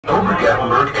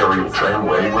Gatlinburg aerial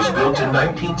tramway was built in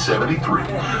 1973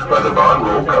 by the Von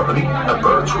Roll Company of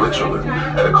Bern, Switzerland,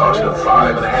 at a cost of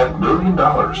 $5.5 million.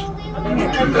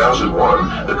 In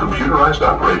 2001, the computerized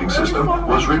operating system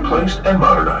was replaced and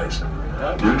modernized.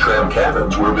 New tram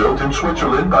cabins were built in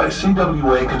Switzerland by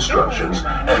CWA Constructions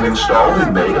and installed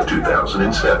in May of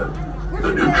 2007.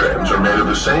 The new trams are made of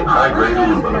the same high-grade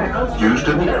aluminum used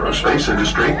in the aerospace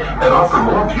industry and offer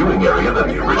more viewing area than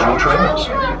the original trams.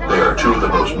 They are two of the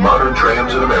most modern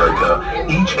trams in America,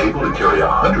 each able to carry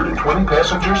 120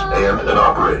 passengers and an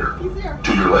operator.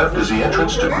 To your left is the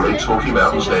entrance to Great Smoky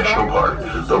Mountains National Park,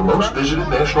 the most visited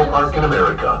national park in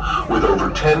America, with over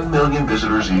 10 million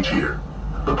visitors each year.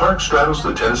 The park straddles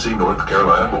the Tennessee-North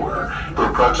Carolina border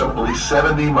for approximately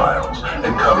 70 miles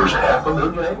and covers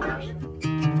 500,000 acres.